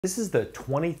This is the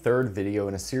 23rd video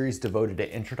in a series devoted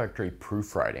to introductory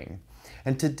proofwriting.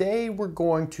 And today we're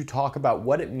going to talk about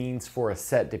what it means for a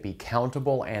set to be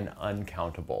countable and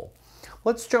uncountable.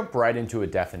 Let's jump right into a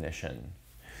definition.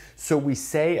 So we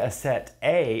say a set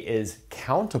A is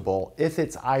countable if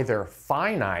it's either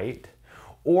finite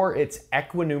or it's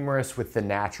equinumerous with the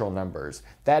natural numbers.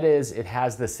 That is, it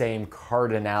has the same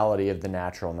cardinality of the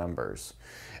natural numbers.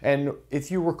 And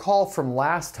if you recall from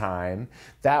last time,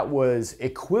 that was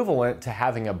equivalent to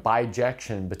having a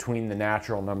bijection between the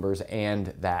natural numbers and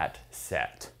that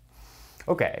set.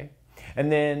 Okay,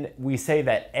 and then we say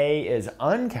that A is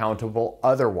uncountable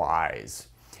otherwise.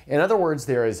 In other words,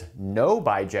 there is no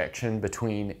bijection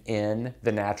between n,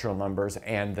 the natural numbers,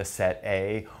 and the set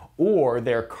A, or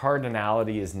their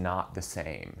cardinality is not the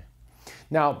same.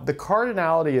 Now, the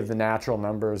cardinality of the natural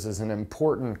numbers is an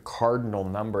important cardinal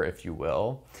number, if you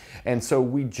will, and so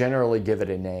we generally give it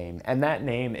a name, and that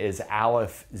name is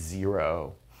Aleph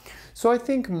 0. So I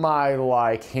think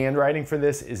my handwriting for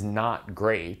this is not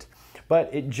great, but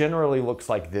it generally looks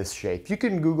like this shape. You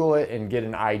can Google it and get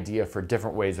an idea for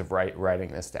different ways of writing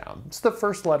this down. It's the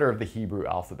first letter of the Hebrew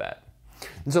alphabet.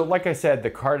 And so, like I said,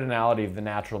 the cardinality of the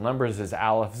natural numbers is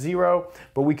Aleph 0,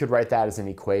 but we could write that as an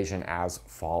equation as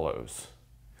follows.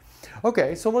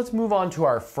 Okay, so let's move on to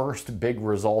our first big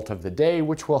result of the day,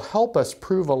 which will help us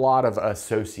prove a lot of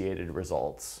associated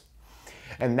results.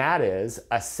 And that is,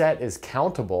 a set is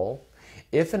countable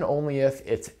if and only if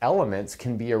its elements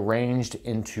can be arranged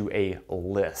into a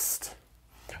list.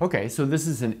 Okay, so this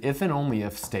is an if and only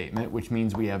if statement, which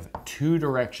means we have two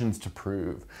directions to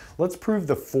prove. Let's prove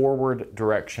the forward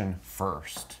direction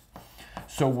first.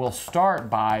 So we'll start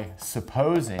by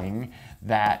supposing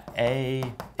that A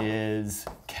is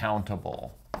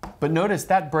countable. But notice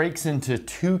that breaks into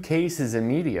two cases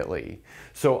immediately.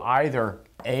 So either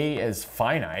A is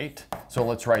finite, so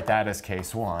let's write that as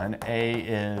case one. A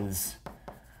is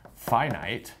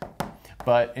finite,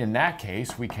 but in that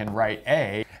case we can write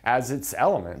A as its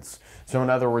elements. So in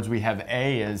other words, we have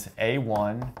A as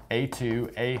A1,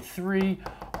 A2, A3,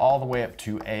 all the way up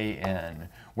to AN,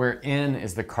 where N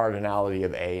is the cardinality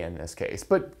of A in this case.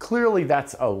 But clearly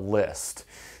that's a list.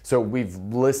 So we've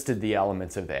listed the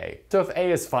elements of A. So if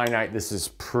A is finite, this is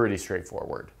pretty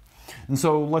straightforward. And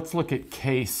so let's look at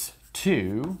case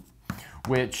 2,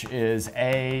 which is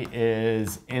A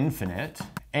is infinite,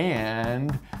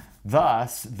 and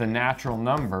thus the natural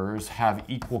numbers have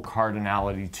equal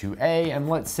cardinality to A, and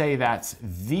let's say that's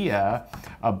via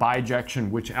a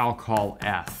bijection which I'll call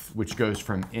F, which goes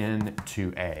from N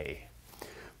to A.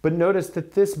 But notice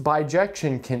that this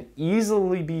bijection can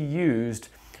easily be used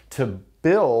to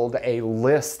build a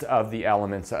list of the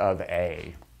elements of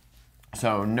A.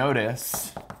 So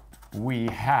notice we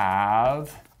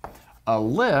have a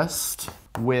list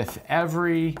with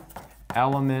every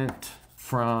element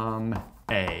from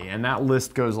A, and that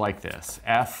list goes like this.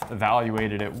 F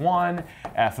evaluated at 1,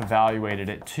 F evaluated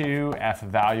at 2, F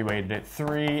evaluated at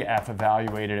 3, F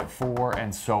evaluated at 4,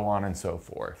 and so on and so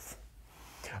forth.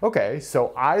 Okay,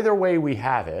 so either way we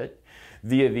have it,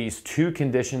 via these two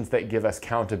conditions that give us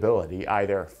countability,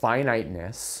 either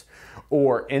finiteness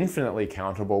or infinitely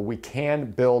countable, we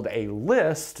can build a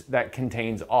list that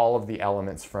contains all of the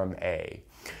elements from A.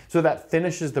 So that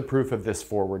finishes the proof of this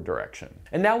forward direction.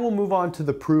 And now we'll move on to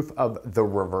the proof of the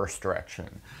reverse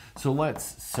direction. So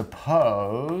let's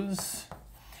suppose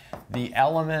the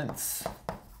elements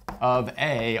of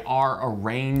A are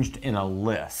arranged in a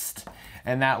list.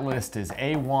 And that list is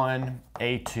A1,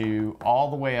 A2,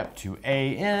 all the way up to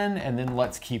AN, and then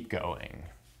let's keep going.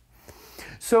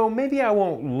 So maybe I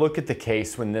won't look at the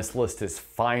case when this list is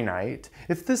finite.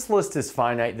 If this list is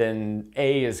finite, then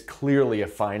A is clearly a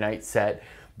finite set,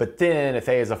 but then if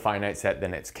A is a finite set,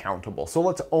 then it's countable. So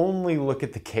let's only look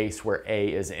at the case where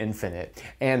A is infinite,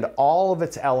 and all of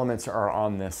its elements are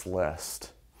on this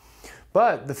list.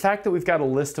 But the fact that we've got a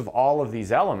list of all of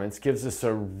these elements gives us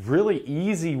a really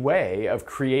easy way of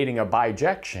creating a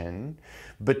bijection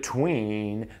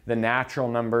between the natural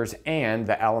numbers and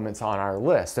the elements on our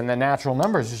list. And the natural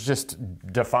numbers is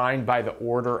just defined by the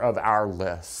order of our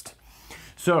list.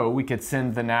 So we could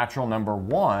send the natural number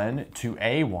 1 to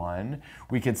A1,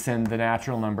 we could send the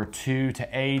natural number 2 to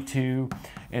A2,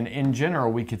 and in general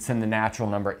we could send the natural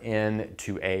number n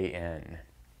to AN.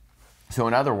 So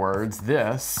in other words,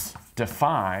 this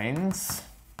defines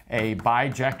a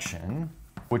bijection,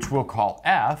 which we'll call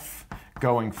F,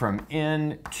 going from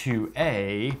N to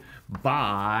A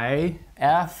by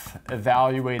F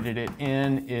evaluated at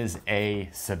N is A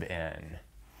sub N.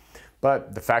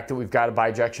 But the fact that we've got a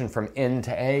bijection from n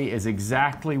to a is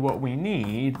exactly what we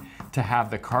need to have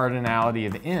the cardinality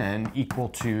of n equal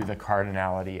to the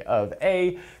cardinality of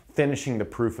a, finishing the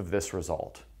proof of this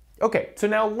result. Okay, so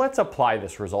now let's apply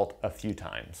this result a few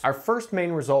times. Our first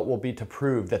main result will be to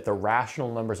prove that the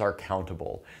rational numbers are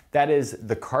countable. That is,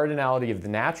 the cardinality of the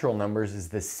natural numbers is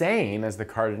the same as the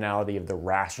cardinality of the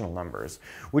rational numbers,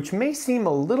 which may seem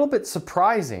a little bit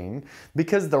surprising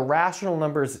because the rational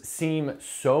numbers seem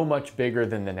so much bigger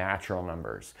than the natural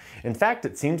numbers. In fact,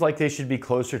 it seems like they should be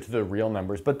closer to the real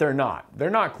numbers, but they're not.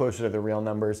 They're not closer to the real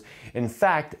numbers. In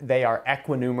fact, they are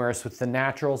equinumerous with the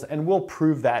naturals, and we'll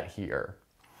prove that here.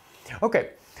 Okay,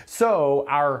 so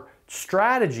our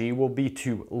strategy will be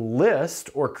to list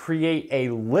or create a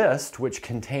list which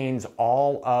contains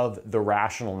all of the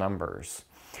rational numbers.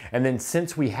 And then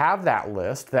since we have that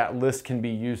list can be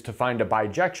used to find a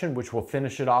bijection, which will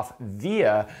finish it off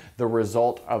via the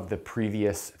result of the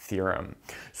previous theorem.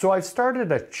 So I've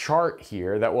started a chart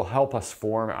here that will help us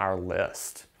form our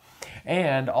list.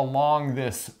 And along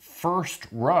this first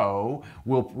row,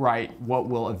 we'll write what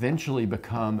will eventually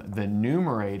become the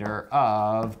numerator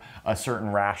of a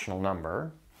certain rational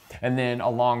number. And then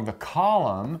along the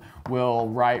column, we'll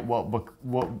write what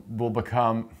will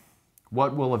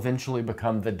eventually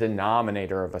become the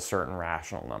denominator of a certain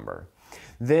rational number.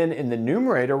 Then in the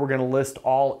numerator, we're going to list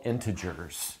all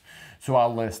integers. So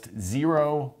I'll list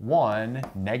 0, 1,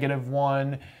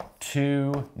 -1,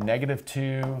 2,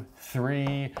 -2,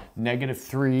 3,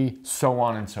 -3, so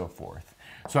on and so forth.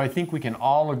 So I think we can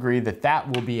all agree that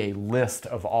that will be a list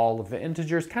of all of the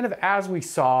integers, kind of as we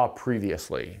saw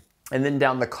previously. And then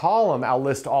down the column, I'll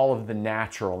list all of the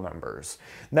natural numbers.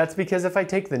 And that's because if I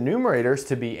take the numerators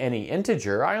to be any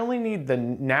integer, I only need the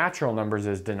natural numbers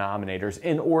as denominators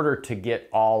in order to get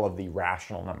all of the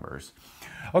rational numbers.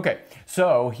 Okay,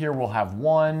 so here we'll have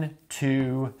 1,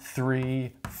 2,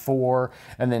 3, 4,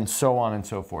 and then so on and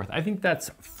so forth. I think that's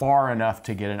far enough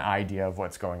to get an idea of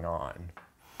what's going on.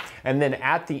 And then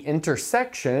at the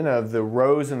intersection of the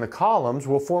rows and the columns,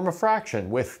 we'll form a fraction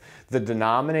with the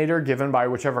denominator given by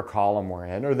whichever column we're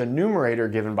in, or the numerator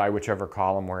given by whichever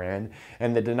column we're in,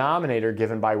 and the denominator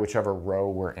given by whichever row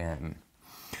we're in.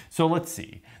 So let's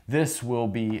see. This will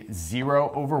be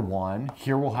 0 over 1.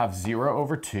 Here we'll have 0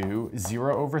 over 2,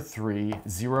 0 over 3,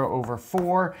 0 over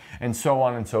 4, and so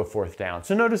on and so forth down.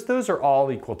 So notice those are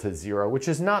all equal to 0, which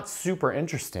is not super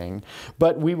interesting,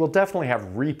 but we will definitely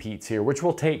have repeats here, which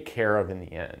we'll take care of in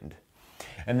the end.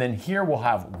 And then here we'll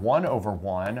have 1 over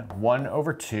 1, 1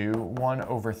 over 2, 1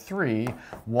 over 3,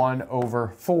 1 over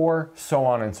 4, so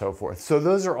on and so forth. So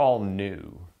those are all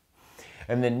new.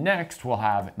 And then next we'll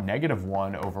have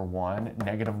 -1 over 1,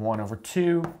 -1 over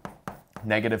 2,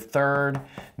 -3rd,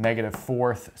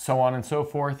 -4th, so on and so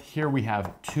forth. Here we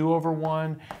have 2 over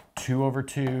 1, 2 over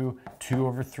 2, 2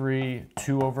 over 3,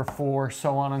 2 over 4,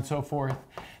 so on and so forth.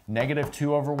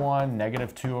 -2 over 1,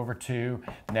 -2 over 2,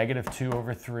 -2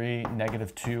 over 3,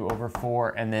 -2 over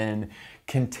 4, and then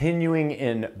continuing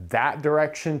in that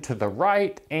direction to the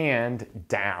right and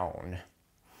down.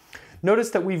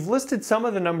 Notice that we've listed some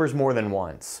of the numbers more than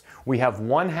once. We have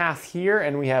 1/2 here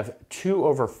and we have 2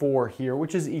 over 4 here,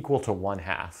 which is equal to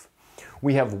 1/2.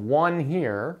 We have 1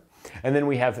 here, and then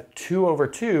we have 2 over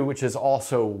 2, which is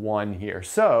also 1 here.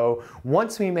 So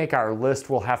once we make our list,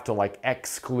 we'll have to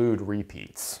exclude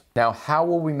repeats. Now, how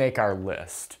will we make our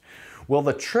list? Well,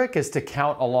 the trick is to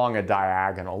count along a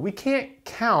diagonal. We can't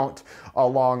count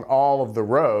along all of the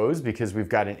rows because we've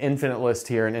got an infinite list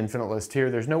here, an infinite list here.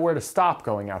 There's nowhere to stop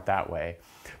going out that way.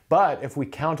 But if we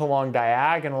count along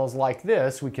diagonals like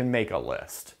this, we can make a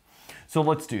list. So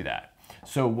let's do that.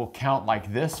 So we'll count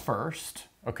like this first,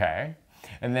 okay?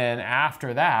 And then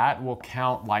after that, we'll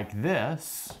count like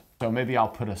this. So maybe I'll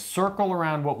put a circle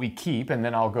around what we keep, and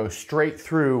then I'll go straight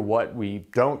through what we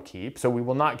don't keep. So we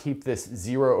will not keep this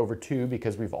 0 over 2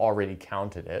 because we've already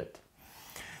counted it.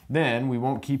 Then we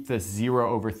won't keep this 0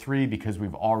 over 3 because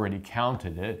we've already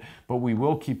counted it, but we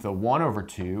will keep the 1 over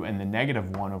 2 and the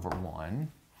 -1 over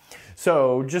 1.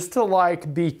 So just to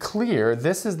be clear,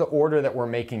 this is the order that we're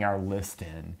making our list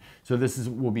in. So this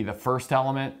will be the first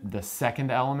element, the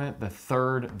second element, the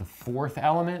third, the fourth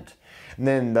element. And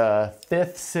then the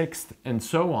 5th, 6th, and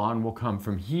so on will come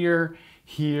from here,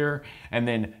 here, and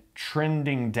then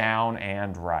trending down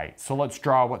and right. So let's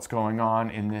draw what's going on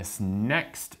in this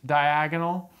next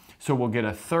diagonal. So we'll get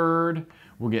a 1/3,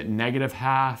 we'll get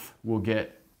 -1/2, we'll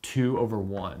get 2 over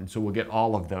 1. So we'll get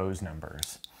all of those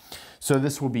numbers. So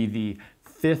this will be the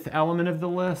 5th element of the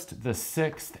list, the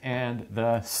 6th, and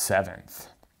the 7th.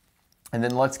 And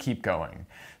then let's keep going.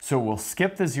 So we'll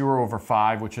skip the 0 over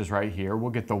 5, which is right here.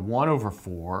 We'll get the 1 over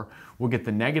 4. We'll get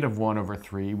the negative 1 over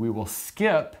 3. We will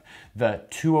skip the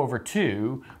 2 over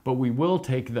 2, but we will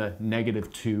take the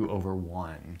negative 2 over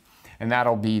 1. And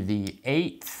that'll be the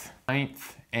 8th,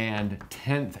 9th, and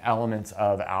 10th elements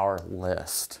of our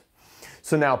list.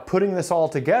 So now putting this all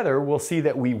together, we'll see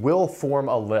that we will form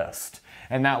a list.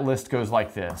 And that list goes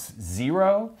like this: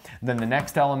 0, then the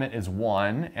next element is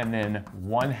 1, and then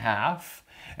 1/2,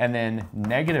 and then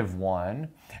negative 1,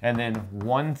 and then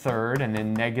 1/3, and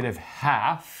then negative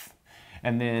half,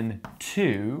 and then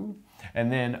 2,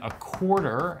 and then a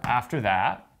quarter after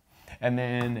that, and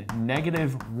then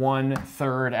negative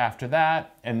 1/3 after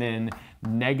that, and then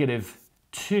negative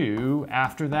 2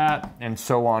 after that, and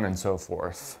so on and so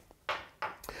forth.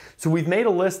 So we've made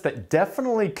a list that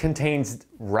definitely contains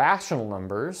rational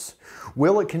numbers.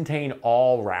 Will it contain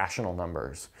all rational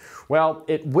numbers? Well,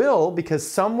 it will, because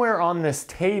somewhere on this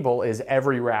table is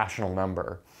every rational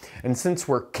number. And since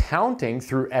we're counting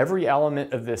through every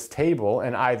element of this table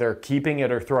and either keeping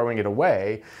it or throwing it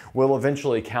away, we'll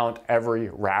eventually count every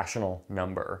rational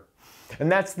number.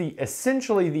 And that's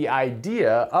essentially the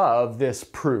idea of this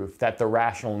proof that the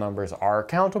rational numbers are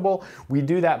countable. We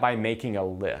do that by making a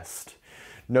list.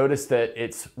 Notice that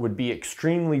it would be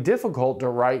extremely difficult to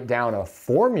write down a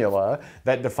formula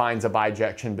that defines a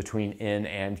bijection between n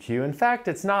and q. In fact,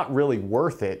 it's not really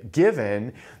worth it,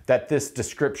 given that this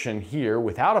description here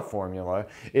without a formula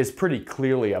is pretty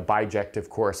clearly a bijective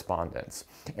correspondence.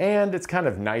 And it's kind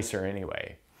of nicer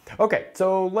anyway. Okay,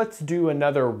 so let's do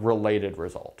another related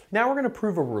result. Now we're going to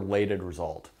prove a related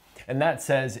result. And that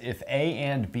says if A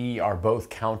and B are both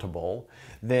countable,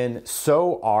 then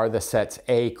so are the sets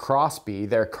A cross B,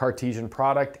 their Cartesian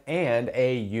product, and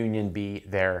A union B,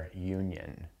 their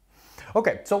union.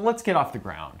 Okay, so let's get off the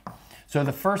ground. So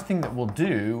the first thing that we'll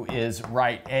do is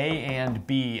write A and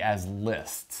B as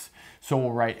lists. So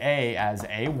we'll write A as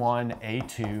A1,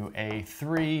 A2,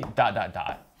 A3, dot, dot,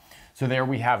 dot. So there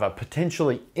we have a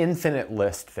potentially infinite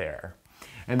list there.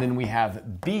 And then we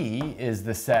have B is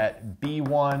the set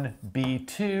B1,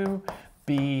 B2,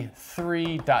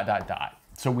 B3, dot, dot, dot.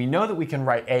 So we know that we can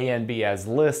write A and B as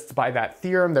lists by that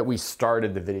theorem that we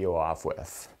started the video off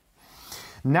with.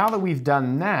 Now that we've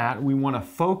done that, we want to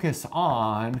focus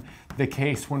on the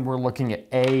case when we're looking at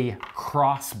A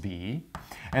cross B,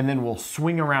 and then we'll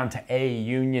swing around to A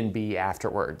union B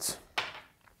afterwards.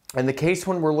 And the case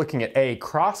when we're looking at A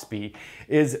cross B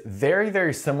is very,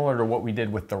 very similar to what we did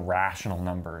with the rational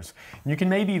numbers. You can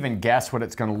maybe even guess what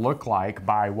it's going to look like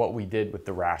by what we did with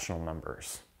the rational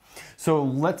numbers. So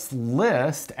let's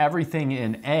list everything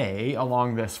in A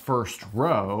along this first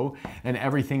row and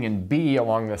everything in B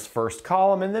along this first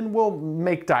column, and then we'll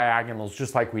make diagonals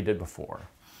just like we did before.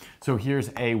 So here's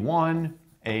A1,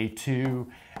 A2,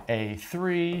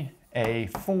 A3,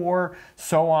 A4,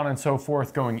 so on and so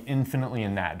forth, going infinitely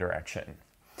in that direction.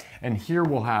 And here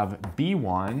we'll have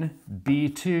B1,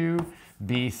 B2,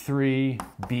 B3,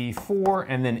 B4,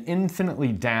 and then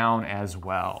infinitely down as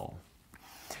well.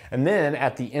 And then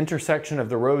at the intersection of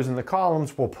the rows and the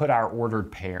columns, we'll put our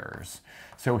ordered pairs.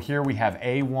 So here we have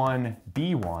A1,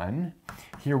 B1,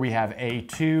 here we have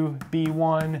A2,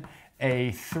 B1,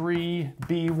 A3,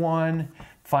 B1,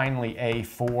 finally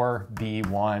A4,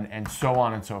 B1, and so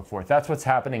on and so forth. That's what's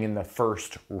happening in the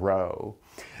first row.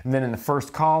 And then in the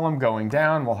first column going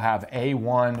down, we'll have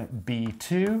A1,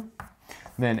 B2,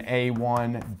 then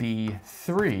A1,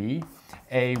 B3,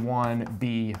 A1,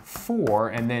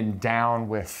 B4, and then down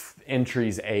with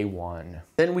entries A1.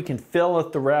 Then we can fill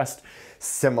out the rest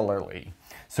similarly.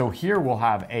 So here we'll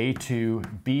have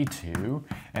A2, B2,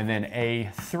 and then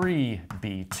A3,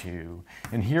 B2.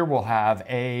 And here we'll have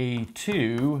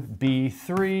A2,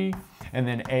 B3, and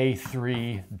then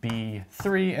A3,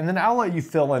 B3. And then I'll let you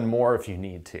fill in more if you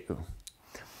need to.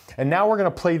 And now we're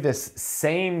going to play this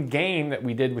same game that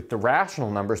we did with the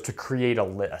rational numbers to create a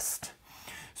list.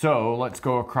 So let's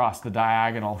go across the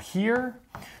diagonal here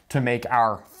to make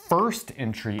our first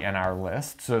entry in our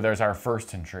list. So there's our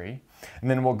first entry. And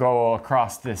then we'll go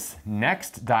across this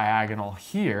next diagonal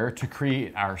here to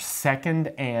create our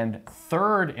second and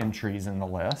third entries in the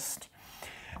list.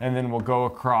 And then we'll go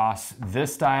across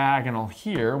this diagonal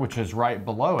here, which is right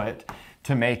below it,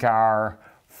 to make our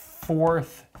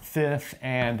fourth, fifth,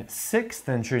 and sixth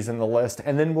entries in the list.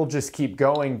 And then we'll just keep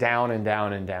going down and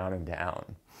down and down and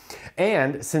down.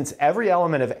 And since every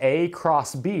element of A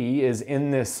cross B is in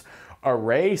this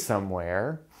array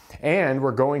somewhere, and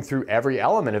we're going through every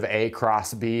element of A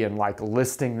cross B and like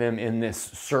listing them in this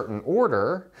certain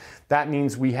order, that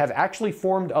means we have actually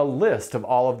formed a list of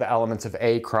all of the elements of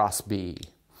A cross B.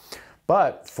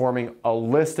 But forming a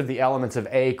list of the elements of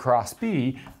A cross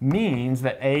B means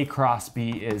that A cross B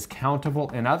is countable.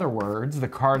 In other words, the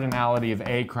cardinality of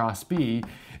A cross B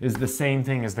is the same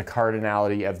thing as the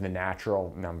cardinality of the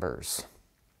natural numbers.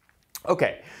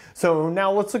 Okay, so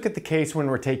now let's look at the case when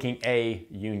we're taking A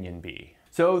union B.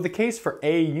 So the case for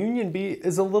A union B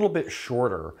is a little bit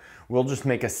shorter. We'll just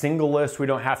make a single list. We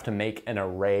don't have to make an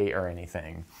array or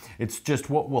anything. It's just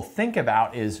what we'll think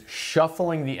about is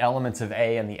shuffling the elements of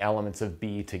A and the elements of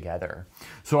B together.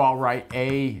 So I'll write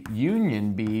A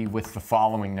union B with the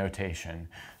following notation.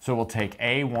 So we'll take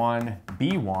A1,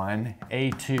 B1,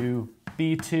 A2,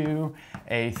 B2,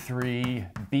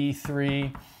 A3,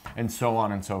 B3, and so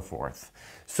on and so forth.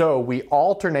 So we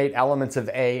alternate elements of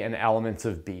A and elements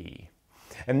of B.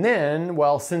 And then,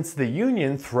 well, since the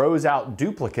union throws out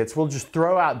duplicates, we'll just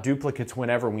throw out duplicates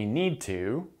whenever we need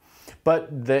to.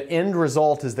 But the end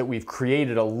result is that we've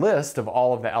created a list of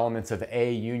all of the elements of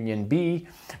A union B,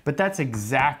 but that's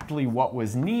exactly what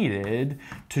was needed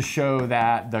to show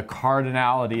that the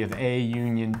cardinality of A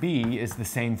union B is the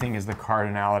same thing as the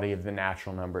cardinality of the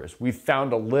natural numbers. We've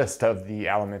found a list of the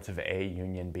elements of A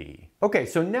union B. Okay,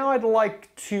 so now I'd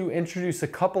like to introduce a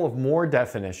couple of more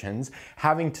definitions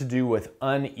having to do with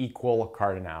unequal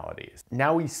cardinalities.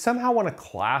 Now we somehow want to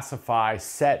classify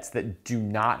sets that do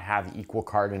not have equal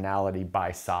cardinality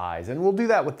by size, and we'll do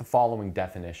that with the following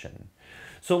definition.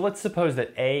 So let's suppose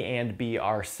that A and B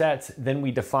are sets, then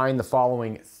we define the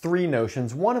following three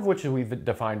notions, one of which we've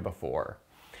defined before.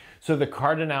 So the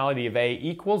cardinality of A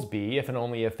equals B if and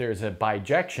only if there's a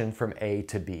bijection from A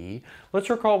to B. Let's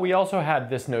recall we also had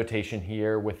this notation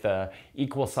here with a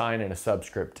equal sign and a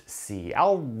subscript C.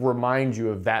 I'll remind you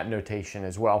of that notation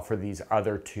as well for these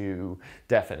other two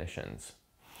definitions.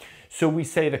 So we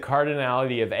say the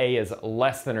cardinality of A is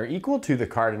less than or equal to the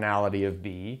cardinality of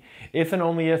B if and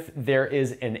only if there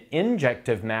is an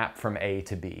injective map from A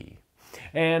to B.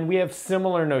 And we have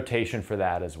similar notation for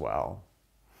that as well.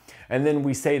 And then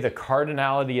we say the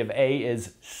cardinality of A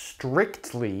is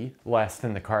strictly less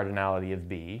than the cardinality of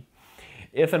B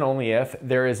if and only if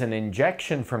there is an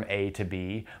injection from A to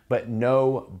B, but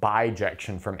no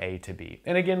bijection from A to B.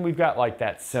 And again, we've got like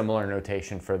that similar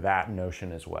notation for that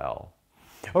notion as well.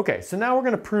 Okay, so now we're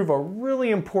going to prove a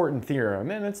really important theorem,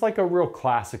 and it's like a real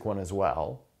classic one as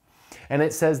well. And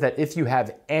it says that if you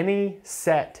have any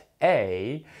set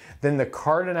A, then the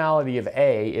cardinality of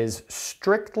A is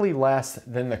strictly less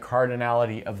than the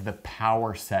cardinality of the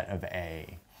power set of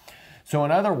A. So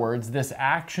in other words, this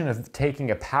action of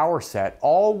taking a power set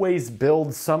always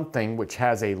builds something which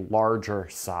has a larger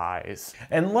size.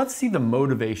 And let's see the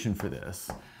motivation for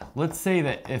this. Let's say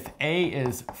that if A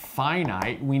is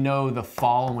finite, we know the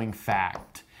following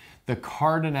fact. The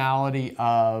cardinality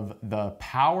of the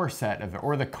power set of it,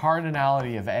 or the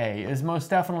cardinality of A, is most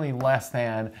definitely less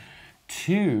than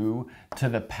 2 to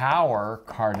the power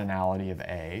cardinality of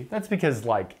A. That's because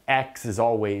like x is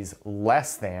always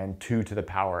less than 2 to the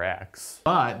power x.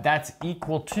 But that's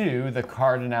equal to the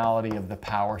cardinality of the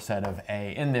power set of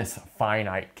A in this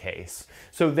finite case.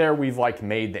 So there we've like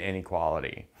made the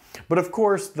inequality. But of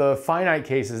course, the finite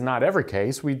case is not every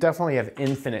case. We definitely have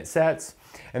infinite sets,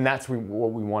 and that's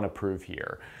what we want to prove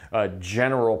here. A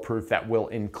general proof that will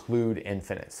include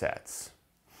infinite sets.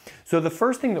 So the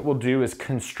first thing that we'll do is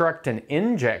construct an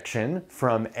injection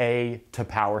from A to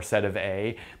power set of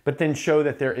A, but then show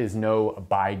that there is no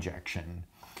bijection.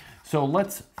 So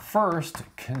let's first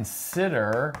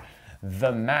consider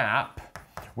the map,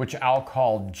 which I'll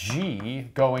call G,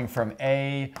 going from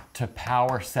A to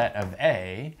power set of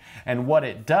A. And what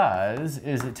it does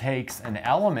is it takes an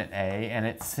element A and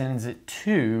it sends it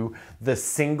to the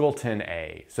singleton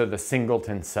A, so the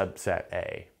singleton subset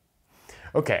A.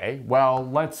 Okay, well,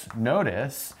 let's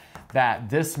notice that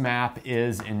this map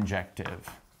is injective.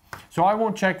 So I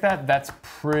won't check that. That's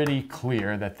pretty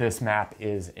clear that this map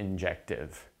is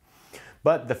injective.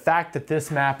 But the fact that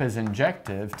this map is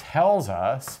injective tells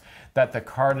us that the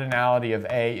cardinality of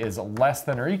A is less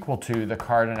than or equal to the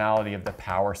cardinality of the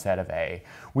power set of A.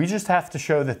 We just have to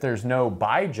show that there's no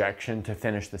bijection to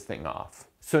finish this thing off.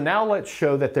 So now let's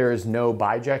show that there is no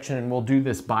bijection, and we'll do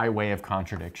this by way of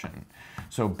contradiction.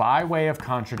 So by way of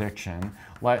contradiction,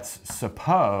 let's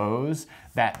suppose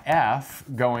that F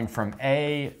going from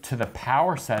A to the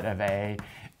power set of A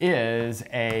is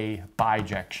a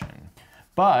bijection.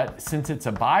 But since it's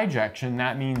a bijection,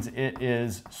 that means it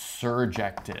is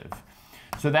surjective.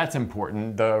 So that's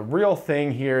important. The real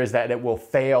thing here is that it will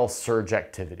fail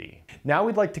surjectivity. Now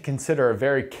we'd like to consider a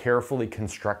very carefully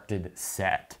constructed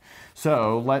set.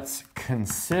 So let's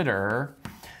consider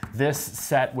this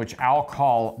set, which I'll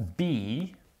call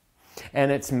B.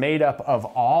 and it's made up of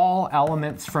all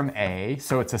elements from A,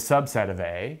 so it's a subset of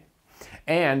A,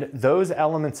 and those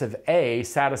elements of A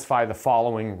satisfy the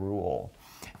following rule.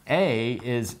 A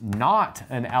is not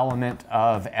an element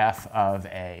of F of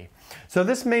A. So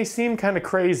this may seem kind of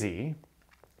crazy,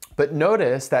 but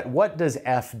notice that what does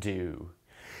F do?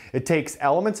 It takes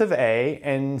elements of A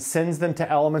and sends them to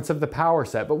elements of the power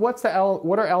set. But what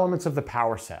are elements of the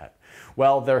power set?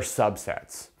 Well, they're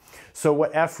subsets. So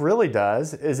what F really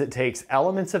does is it takes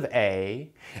elements of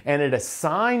A and it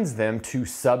assigns them to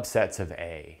subsets of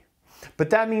A. But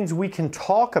that means we can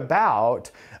talk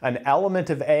about an element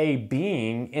of A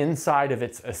being inside of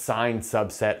its assigned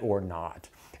subset or not.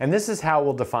 And this is how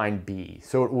we'll define B.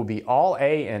 So it will be all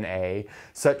A in A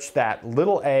such that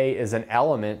little a is an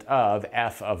element of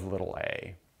F of little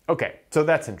a. Okay, so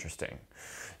that's interesting.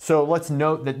 So let's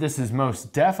note that this is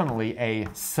most definitely a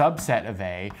subset of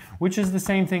A, which is the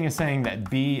same thing as saying that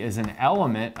B is an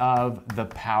element of the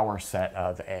power set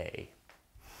of A.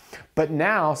 But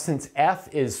now, since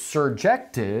F is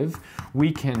surjective,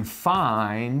 we can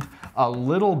find a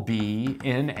little b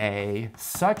in A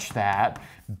such that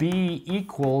B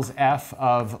equals F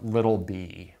of little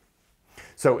b.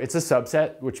 So it's a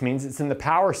subset, which means it's in the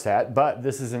power set, but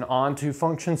this is an onto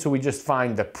function, so we just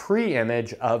find the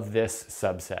pre-image of this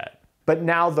subset. But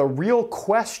now the real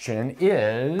question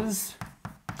is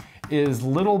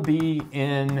little b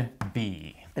in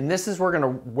B? And this is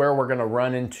where we're gonna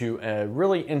run into a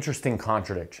really interesting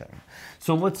contradiction.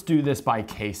 So let's do this by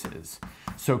cases.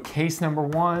 So case number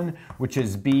one, which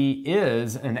is B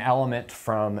is an element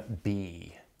from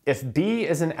B. If B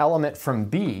is an element from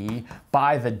B,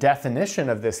 by the definition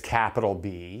of this capital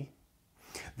B,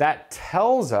 that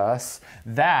tells us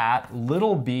that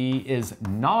little b is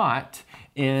not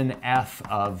in F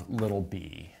of little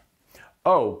b.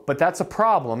 Oh, but that's a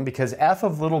problem because F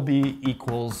of little b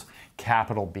equals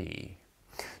capital B.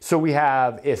 So we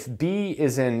have, if B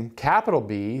is in capital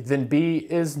B, then B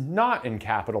is not in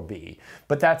capital B.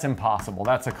 But that's impossible.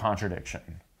 That's a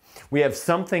contradiction. We have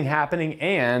something happening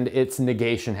and its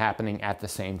negation happening at the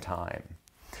same time.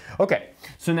 Okay,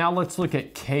 so now let's look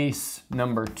at case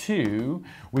number two,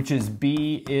 which is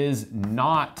B is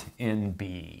not in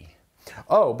B.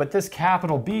 Oh, but this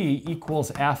capital B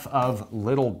equals F of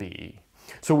little b.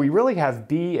 So we really have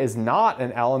B is not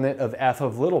an element of F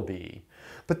of little b.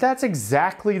 But that's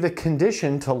exactly the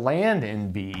condition to land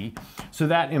in B. So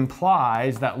that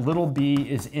implies that little b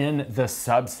is in the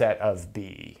subset of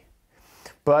B.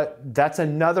 But that's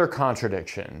another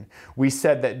contradiction. We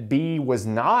said that B was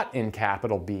not in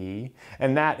capital B,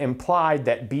 and that implied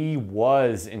that B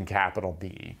was in capital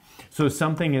B. So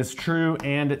something is true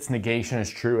and its negation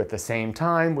is true at the same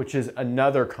time, which is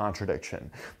another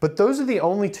contradiction. But those are the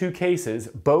only two cases.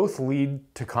 Both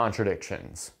lead to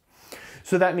contradictions.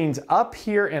 So that means up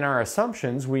here in our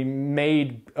assumptions, we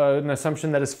made an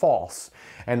assumption that is false.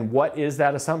 And what is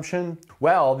that assumption?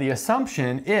 Well, the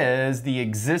assumption is the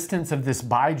existence of this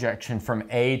bijection from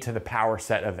A to the power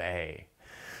set of A.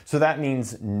 So that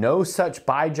means no such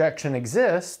bijection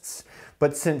exists,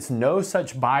 but since no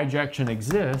such bijection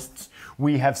exists,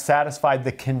 we have satisfied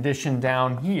the condition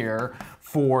down here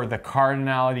for the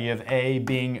cardinality of A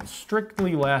being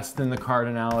strictly less than the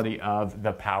cardinality of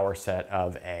the power set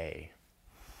of A.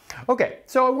 Okay,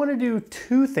 so I want to do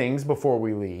two things before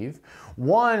we leave.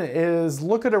 One is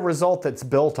look at a result that's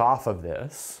built off of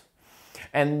this,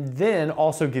 and then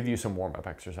also give you some warm-up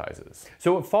exercises.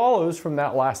 So it follows from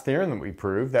that last theorem that we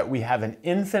proved that we have an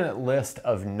infinite list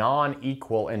of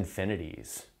non-equal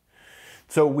infinities.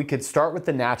 So we could start with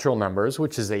the natural numbers,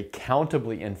 which is a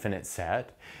countably infinite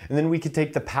set, and then we could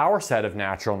take the power set of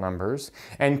natural numbers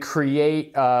and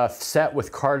create a set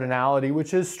with cardinality,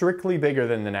 which is strictly bigger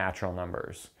than the natural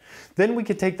numbers. Then we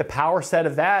could take the power set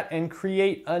of that and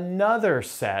create another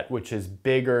set which is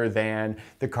bigger than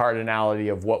the cardinality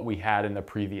of what we had in the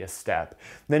previous step.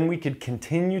 Then we could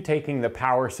continue taking the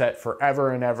power set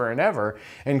forever and ever and ever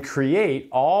and create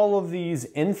all of these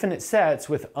infinite sets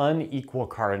with unequal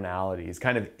cardinalities,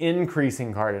 kind of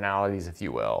increasing cardinalities, if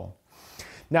you will.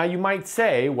 Now you might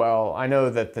say, well, I know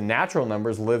that the natural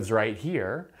numbers lives right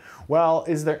here. Well,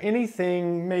 is there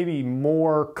anything maybe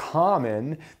more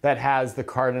common that has the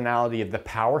cardinality of the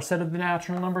power set of the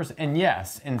natural numbers? And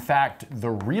yes, in fact, the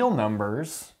real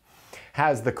numbers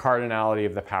has the cardinality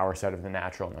of the power set of the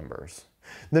natural numbers.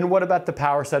 Then what about the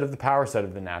power set of the power set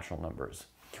of the natural numbers?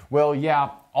 Well,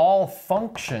 yeah, all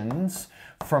functions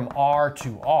from R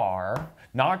to R,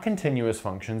 not continuous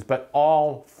functions, but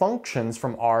all functions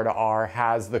from R to R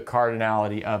has the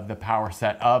cardinality of the power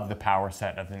set of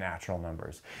the natural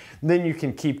numbers. Then you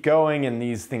can keep going and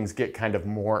these things get kind of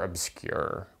more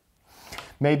obscure.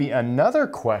 Maybe another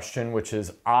question, which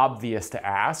is obvious to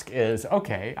ask, is,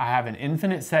 okay, I have an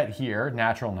infinite set here,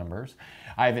 natural numbers.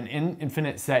 I have an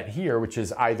infinite set here, which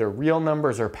is either real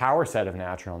numbers or power set of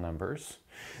natural numbers.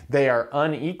 They are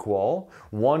unequal.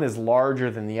 One is larger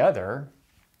than the other.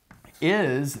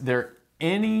 Is there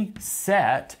any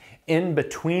set in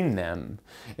between them?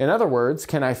 In other words,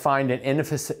 can I find an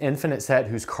infinite set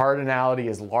whose cardinality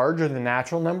is larger than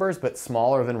natural numbers but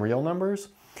smaller than real numbers?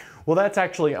 Well, that's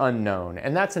actually unknown,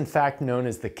 and that's in fact known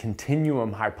as the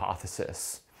continuum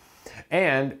hypothesis.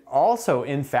 And also,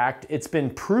 in fact, it's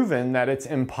been proven that it's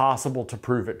impossible to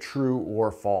prove it true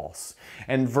or false.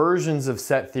 And versions of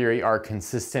set theory are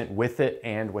consistent with it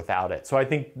and without it. So I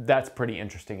think that's pretty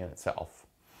interesting in itself.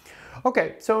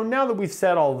 Okay, so now that we've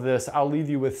said all of this, I'll leave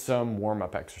you with some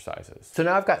warm-up exercises. So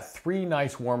now I've got 3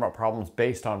 nice warm-up problems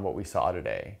based on what we saw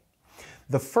today.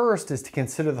 The first is to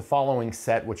consider the following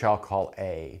set, which I'll call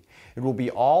A. It will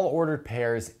be all ordered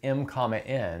pairs m,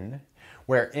 n,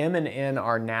 where m and n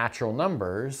are natural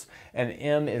numbers, and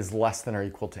m is less than or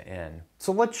equal to n.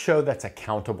 So let's show that's a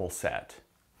countable set.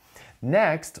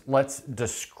 Next, let's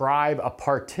describe a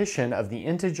partition of the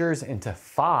integers into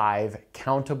 5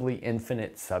 countably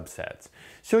infinite subsets.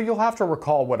 So you'll have to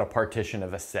recall what a partition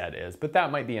of a set is, but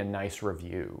that might be a nice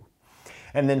review.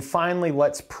 And then finally,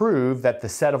 let's prove that the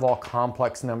set of all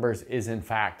complex numbers is in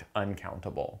fact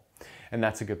uncountable. And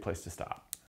that's a good place to stop.